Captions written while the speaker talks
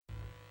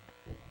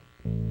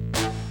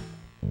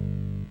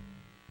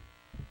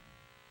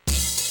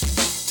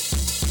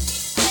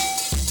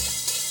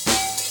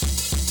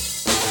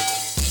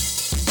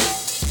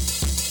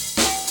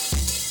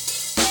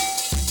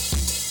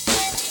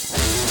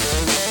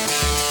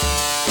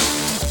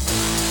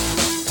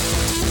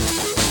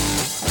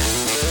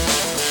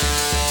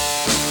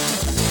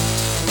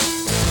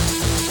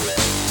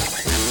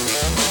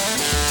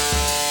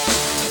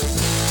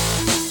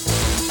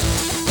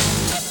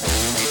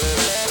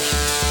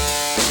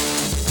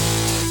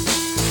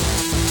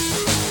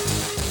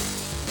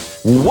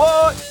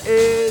What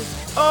is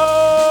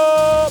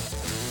up,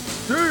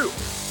 Steel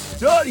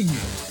Studies?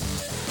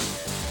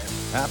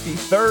 Happy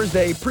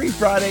Thursday,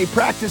 pre-Friday,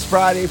 practice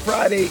Friday,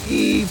 Friday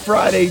Eve,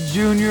 Friday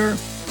Junior,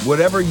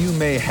 whatever you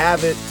may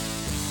have it.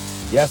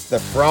 Yes, the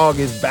frog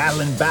is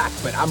battling back,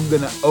 but I'm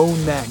going to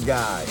own that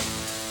guy.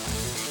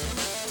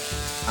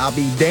 I'll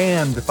be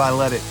damned if I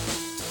let it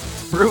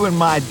ruin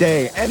my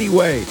day.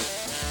 Anyway,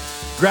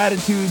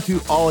 gratitude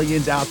to all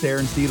yins out there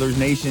in Steelers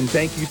Nation.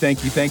 Thank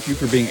you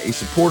for being a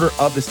supporter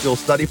of the Still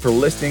Study, for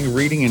listening,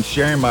 reading, and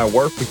sharing my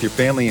work with your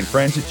family and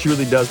friends. It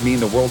truly does mean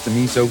the world to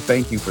me, so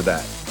thank you for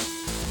that.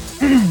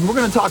 We're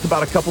going to talk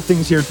about a couple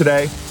things here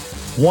today.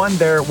 One,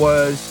 there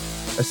was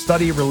a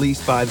study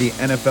released by the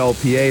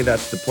NFLPA,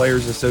 that's the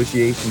Players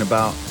Association,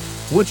 about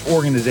which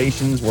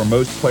organizations were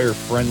most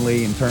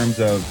player-friendly in terms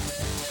of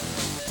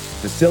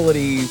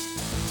facilities,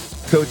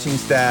 coaching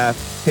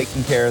staff,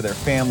 taking care of their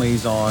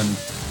families on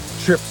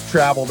trips,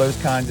 travel, those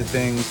kinds of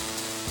things.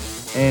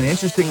 And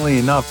interestingly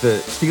enough,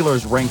 the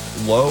Steelers ranked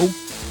low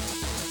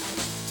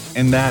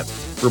in that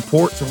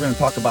report, so we're going to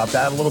talk about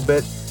that a little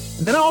bit.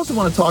 And then I also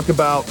want to talk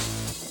about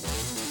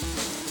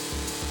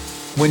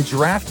when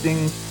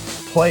drafting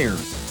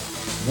players,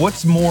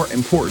 what's more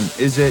important?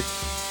 Is it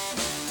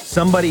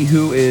somebody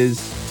who is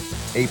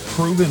a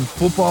proven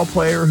football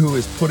player who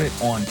has put it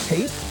on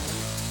tape?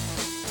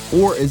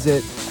 Or is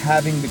it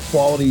having the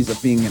qualities of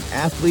being an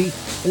athlete?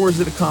 Or is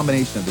it a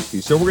combination of the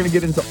two? So we're going to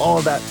get into all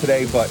of that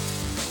today. But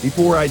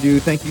before I do,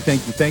 thank you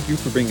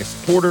for being a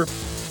supporter.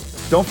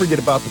 Don't forget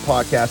about the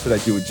podcast that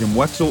I do with Jim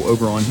Wetzel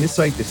over on his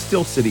site, The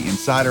Still City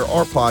Insider.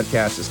 Our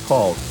podcast is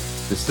called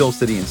The Still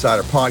City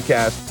Insider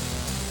Podcast.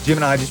 Jim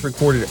and I just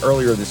recorded it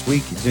earlier this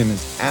week. Jim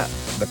is at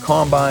the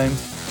Combine.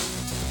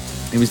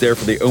 He was there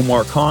for the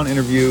Omar Khan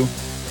interview.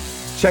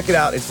 Check it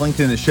out. It's linked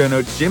in the show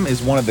notes. Jim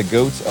is one of the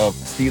GOATs of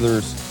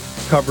Steelers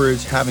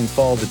coverage, having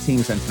followed the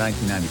team since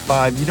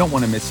 1995. You don't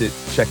want to miss it.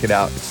 Check it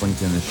out. It's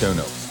linked in the show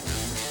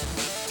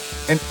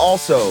notes. And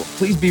also,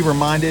 please be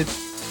reminded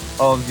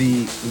of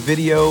the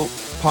video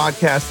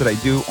podcast that I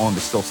do on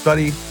the Still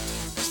Study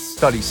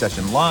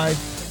Session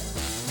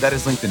Live. That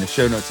is linked in the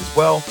show notes as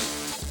well.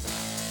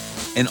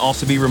 And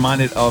also be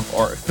reminded of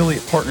our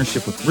affiliate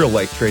partnership with Real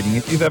Life Trading.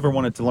 If you've ever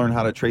wanted to learn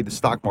how to trade the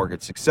stock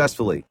market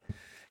successfully,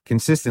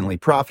 consistently,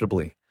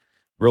 profitably,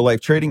 Real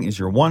Life Trading is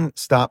your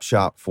one-stop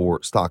shop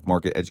for stock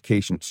market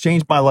education. It's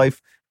changed my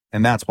life,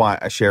 and that's why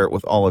I share it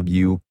with all of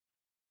you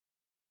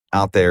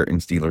out there in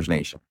Steelers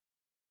Nation.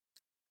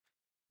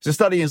 So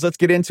studies, let's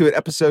get into it.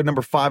 Episode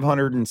number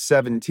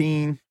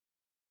 517.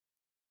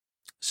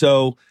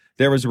 So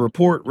there was a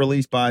report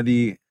released by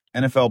the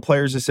NFL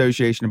Players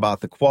Association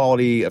about the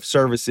quality of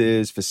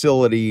services,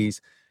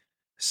 facilities,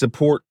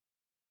 support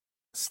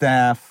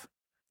staff,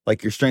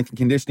 like your strength and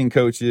conditioning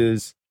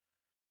coaches,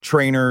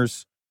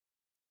 trainers,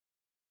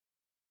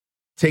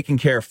 taking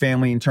care of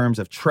family in terms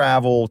of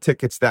travel,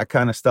 tickets, that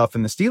kind of stuff.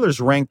 And the Steelers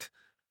ranked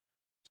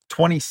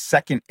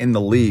 22nd in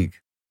the league,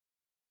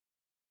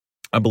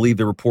 I believe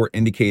the report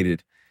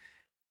indicated.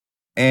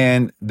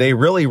 And they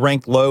really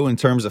ranked low in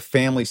terms of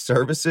family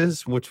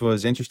services, which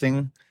was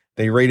interesting.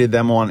 They rated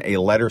them on a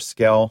letter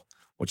scale,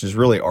 which is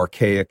really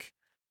archaic.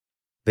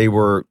 They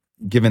were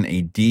given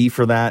a D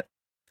for that.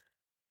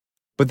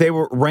 But they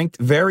were ranked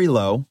very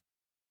low.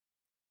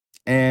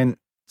 And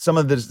some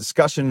of the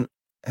discussion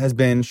has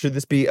been, should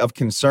this be of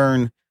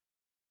concern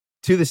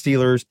to the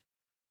Steelers,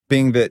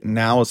 being that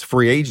now is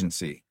free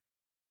agency?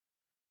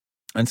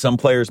 And some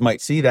players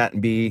might see that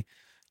and be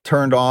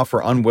turned off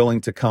or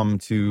unwilling to come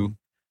to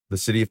the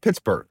city of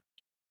Pittsburgh.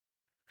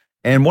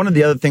 And one of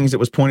the other things that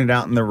was pointed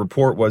out in the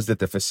report was that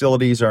the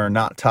facilities are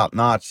not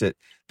top-notch, that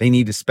they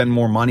need to spend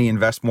more money,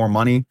 invest more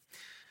money.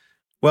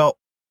 Well,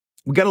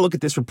 we got to look at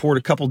this report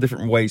a couple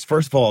different ways.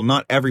 First of all,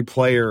 not every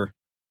player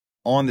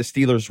on the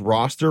Steelers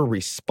roster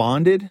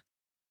responded.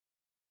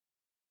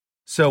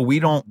 So we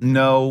don't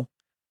know,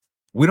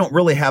 we don't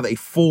really have a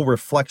full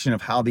reflection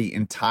of how the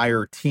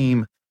entire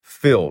team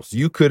feels.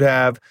 You could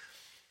have,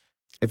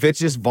 if it's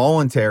just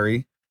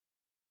voluntary,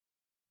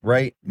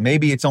 right?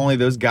 Maybe it's only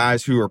those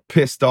guys who are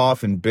pissed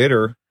off and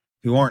bitter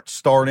who aren't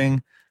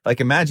starting.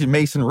 Like, imagine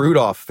Mason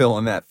Rudolph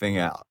filling that thing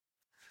out.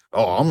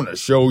 Oh, I'm going to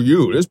show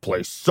you. This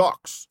place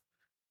sucks,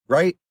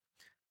 right?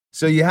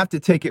 So you have to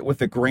take it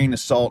with a grain of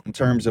salt in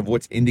terms of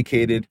what's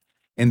indicated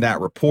in that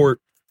report.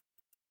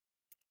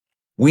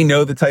 We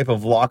know the type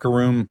of locker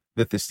room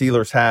that the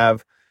Steelers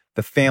have,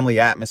 the family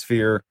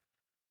atmosphere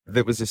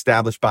that was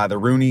established by the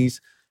Rooneys.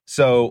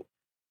 So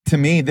to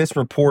me, this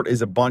report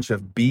is a bunch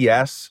of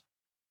BS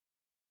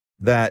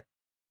that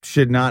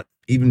should not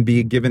even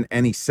be given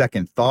any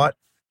second thought.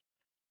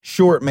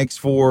 Sure, it makes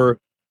for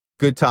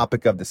good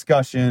topic of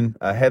discussion,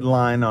 a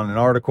headline on an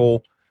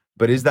article,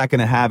 but is that going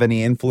to have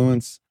any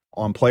influence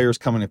on players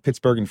coming to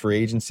Pittsburgh in free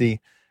agency?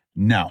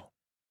 No.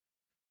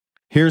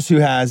 Here's who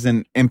has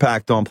an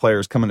impact on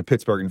players coming to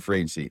Pittsburgh in free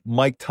agency: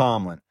 Mike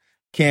Tomlin,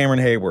 Cameron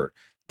Hayward,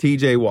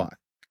 TJ Watt,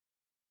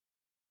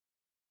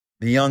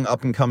 the young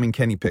up-and-coming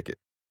Kenny Pickett.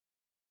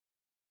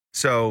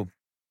 So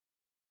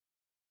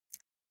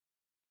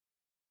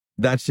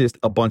That's just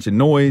a bunch of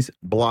noise.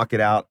 Block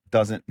it out.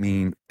 Doesn't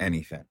mean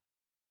anything.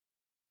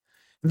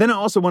 Then I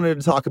also wanted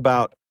to talk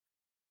about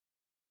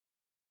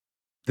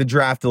the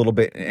draft a little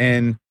bit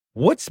and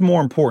what's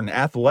more important,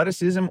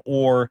 athleticism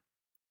or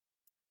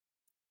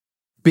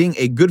being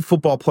a good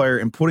football player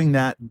and putting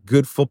that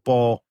good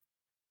football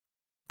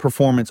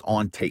performance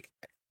on tape.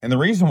 And the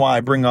reason why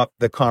I bring up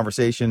the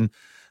conversation,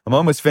 I'm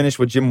almost finished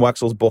with Jim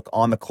Wexell's book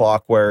On the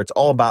Clock, where it's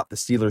all about the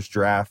Steelers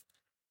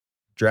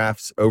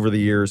drafts over the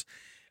years.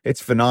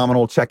 It's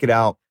phenomenal. Check it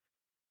out.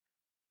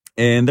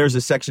 And there's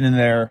a section in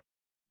there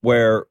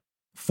where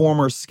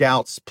former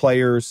scouts,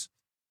 players,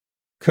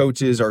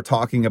 coaches are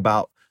talking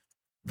about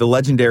the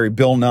legendary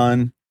Bill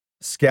Nunn,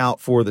 scout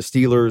for the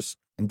Steelers,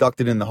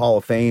 inducted in the Hall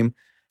of Fame.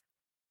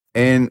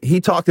 And he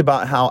talked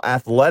about how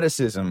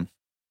athleticism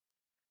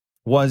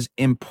was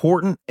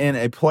important in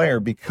a player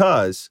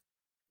because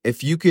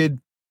if you could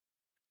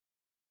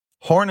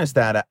harness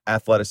that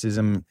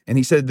athleticism, and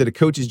he said that a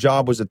coach's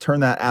job was to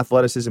turn that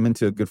athleticism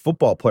into a good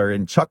football player,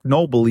 and Chuck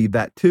Noll believed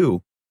that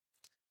too,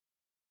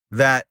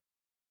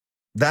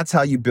 that's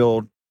how you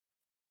build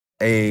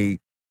a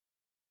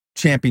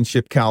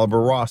championship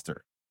caliber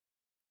roster.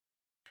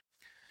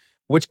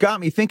 Which got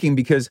me thinking,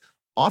 because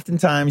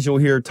oftentimes you'll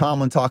hear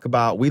Tomlin talk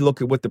about, we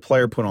look at what the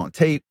player put on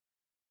tape.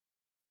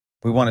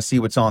 We want to see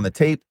what's on the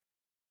tape.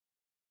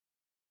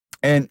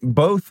 And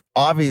both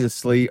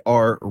obviously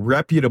are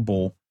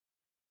reputable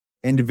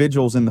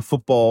individuals in the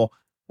football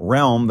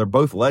realm. They're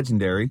both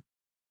legendary.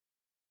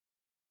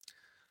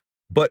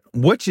 But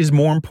which is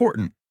more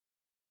important?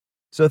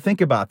 So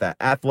think about that.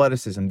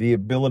 Athleticism, the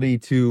ability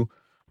to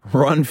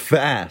run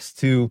fast,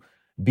 to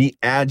be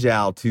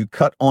agile, to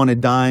cut on a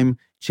dime,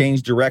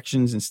 change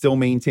directions, and still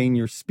maintain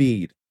your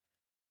speed.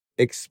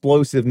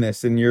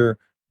 Explosiveness in your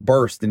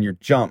burst and your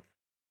jump.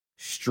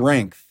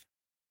 Strength.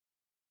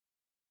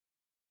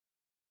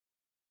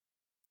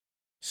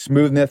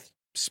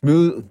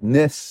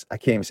 Smoothness, I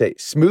can't even say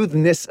it.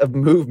 Smoothness of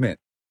movement.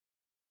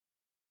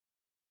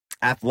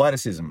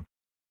 Athleticism.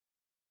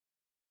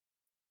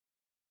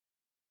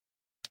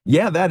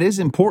 Yeah, that is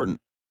important,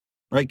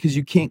 right? Because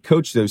you can't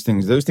coach those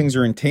things. Those things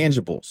are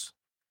intangibles.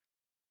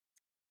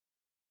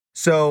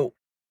 So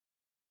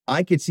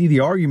I could see the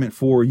argument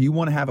for you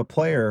want to have a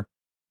player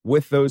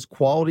with those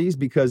qualities,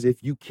 because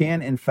if you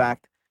can, in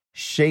fact,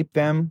 shape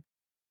them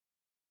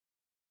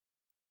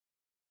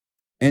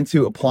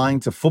into applying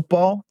to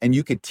football, and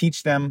you could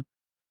teach them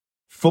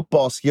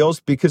football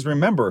skills, because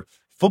remember,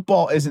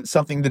 football isn't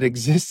something that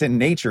exists in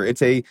nature.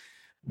 It's a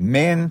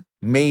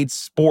man-made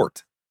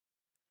sport.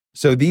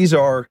 So these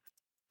are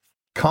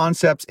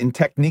concepts and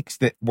techniques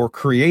that were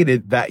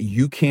created that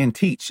you can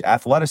teach.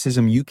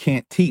 Athleticism, you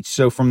can't teach.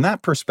 So from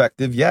that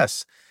perspective,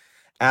 yes,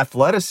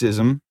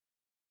 athleticism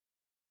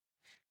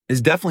is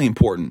definitely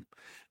important.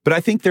 But I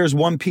think there's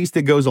one piece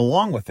that goes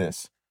along with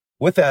this,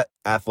 with that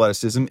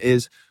athleticism,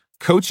 is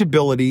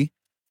coachability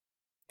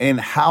and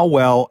how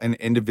well an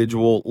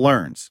individual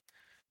learns.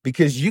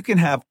 Because you can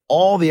have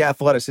all the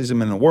athleticism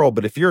in the world,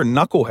 but if you're a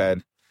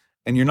knucklehead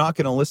and you're not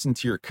going to listen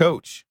to your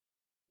coach,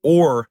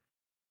 or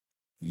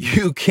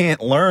you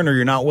can't learn, or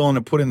you're not willing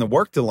to put in the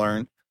work to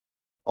learn,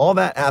 all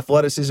that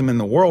athleticism in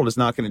the world is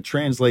not going to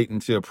translate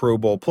into a Pro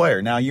Bowl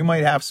player. Now, you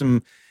might have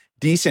some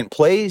decent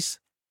plays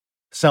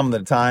some of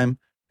the time,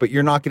 but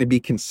you're not going to be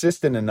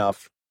consistent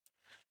enough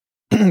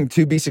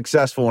to be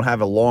successful and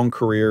have a long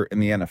career in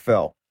the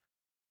NFL.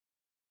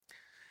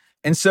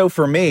 And so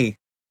for me,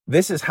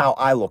 this is how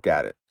I look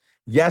at it.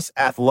 Yes,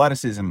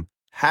 athleticism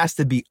has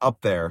to be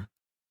up there,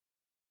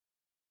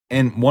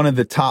 and one of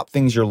the top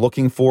things you're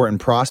looking for in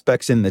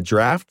prospects in the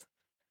draft.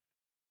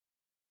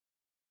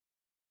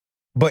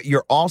 But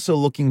you're also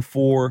looking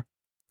for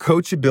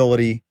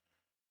coachability,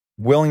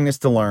 willingness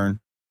to learn,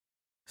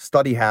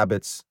 study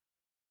habits,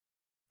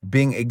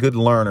 being a good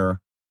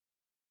learner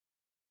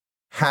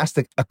has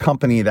to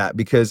accompany that,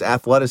 because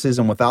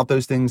athleticism without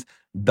those things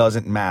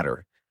doesn't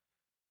matter.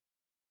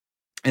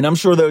 And I'm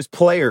sure those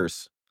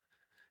players,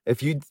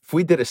 if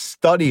we did a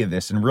study of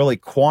this and really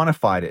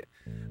quantified it,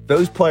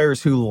 those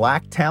players who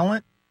lack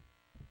talent,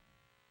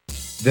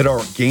 that are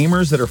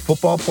gamers, that are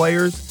football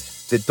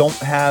players, that don't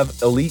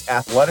have elite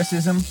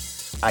athleticism,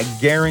 I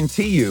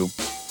guarantee you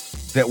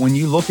that when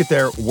you look at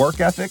their work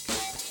ethic,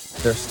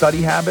 their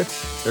study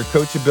habits, their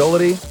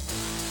coachability,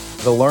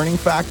 the learning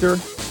factor,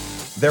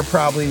 they're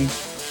probably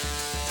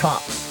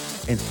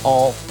tops in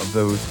all of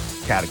those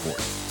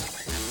categories.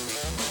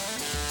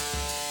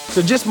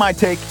 So just my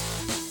take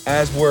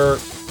as we're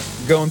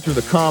going through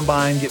the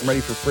combine, getting ready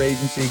for free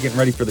agency, getting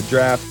ready for the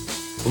draft.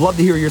 Would love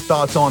to hear your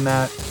thoughts on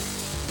that.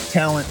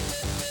 Talent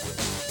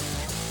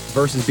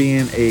versus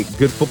being a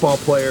good football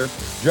player.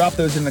 Drop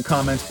those in the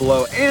comments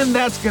below. And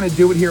that's going to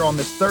do it here on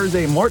this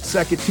Thursday, March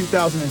 2nd,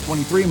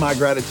 2023. My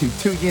gratitude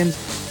to yins.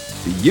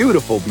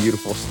 Beautiful,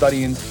 beautiful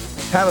studying.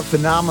 Have a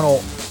phenomenal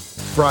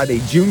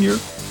Friday, Junior.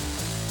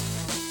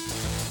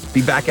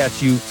 Be back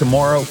at you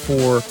tomorrow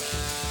for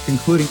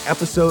concluding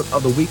episode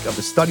of the week of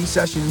the study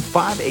session,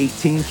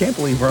 518. Can't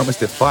believe we're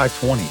almost at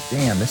 520.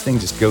 Damn, this thing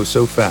just goes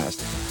so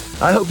fast.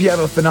 I hope you have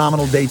a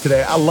phenomenal day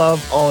today. I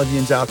love all of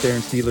yous out there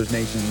in Steelers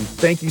Nation.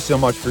 Thank you so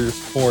much for your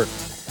support.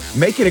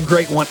 Make it a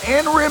great one.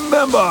 And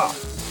remember,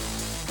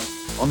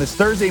 on this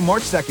Thursday,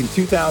 March 2nd,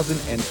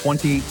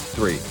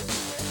 2023,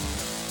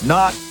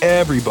 not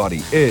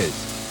everybody is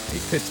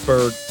a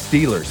Pittsburgh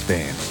Steelers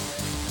fan,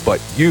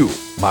 but you,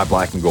 my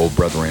black and gold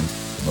brethren,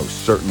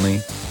 most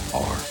certainly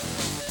are.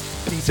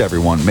 Peace,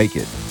 everyone. Make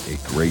it a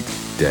great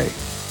day.